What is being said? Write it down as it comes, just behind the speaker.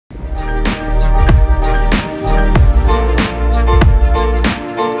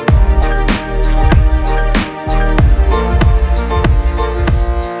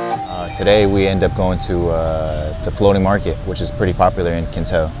Today we end up going to the floating market, which is pretty popular in Can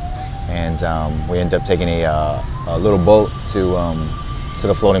Tho. And we end up taking a little boat to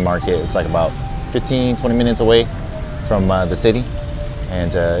the floating market. It's like about 15-20 minutes away from the city.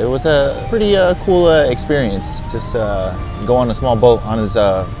 And it was a pretty cool experience. Just go on a small boat on this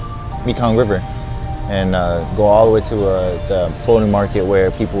Mekong River and go all the way to the floating market where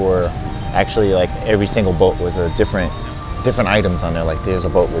people were actually, like, every single boat was a different items on there. Like, there's a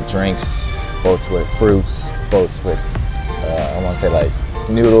boat with drinks, boats with fruits, boats with I want to say like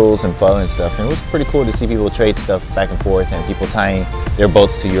noodles and pho and stuff. And it was pretty cool to see people trade stuff back and forth and people tying their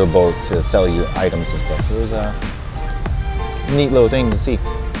boats to your boat to sell you items and stuff. It was a neat little thing to see.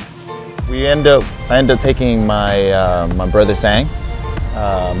 I end up taking my my brother Sang,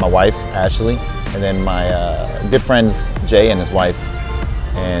 my wife Ashley, and then my good friends Jay and his wife,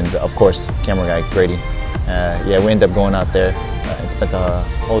 and of course camera guy Grady. Yeah, we ended up going out there and spent the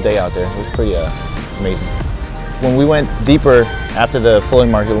whole day out there. It was pretty amazing. When we went deeper after the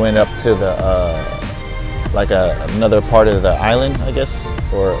floating market, we went up to the like another part of the island, I guess,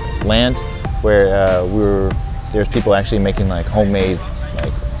 or land, where there's people actually making like homemade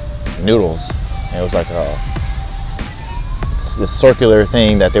like noodles. And it was like this circular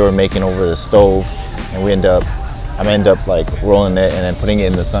thing that they were making over the stove, and I end up like rolling it and then putting it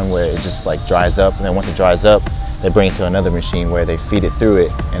in the sun where it just like dries up. And then once it dries up, they bring it to another machine where they feed it through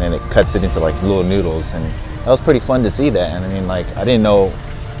it, and then it cuts it into like little noodles. And that was pretty fun to see that. And I mean, like, I didn't know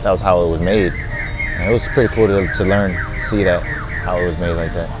that was how it was made. And it was pretty cool to learn, to see that, how it was made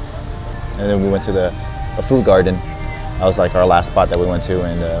like that. And then we went to a fruit garden. That was like our last spot that we went to,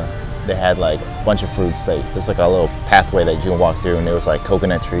 and they had like a bunch of fruits. There's like a little pathway that you can walk through, and there was like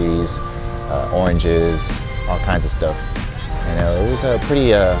coconut trees, oranges, all kinds of stuff. And it was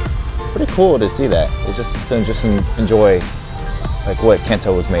pretty cool to see that. It's just enjoy like what Can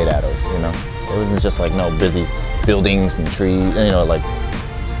Tho was made out of, you know. It wasn't just like no busy buildings and trees, you know, like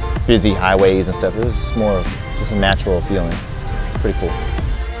busy highways and stuff. It was just more of just a natural feeling. It's pretty cool.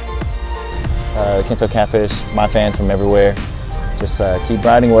 Can Tho Catfish, my fans from everywhere, just keep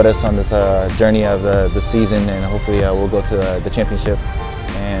riding with us on this journey of the season, and hopefully we'll go to the championship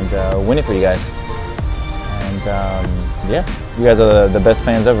and win it for you guys. And yeah, you guys are the best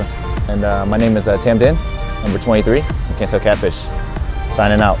fans ever. And my name is Tam Dinh, number 23, Can Tho Catfish.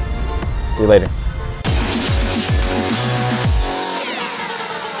 Signing out. See you later.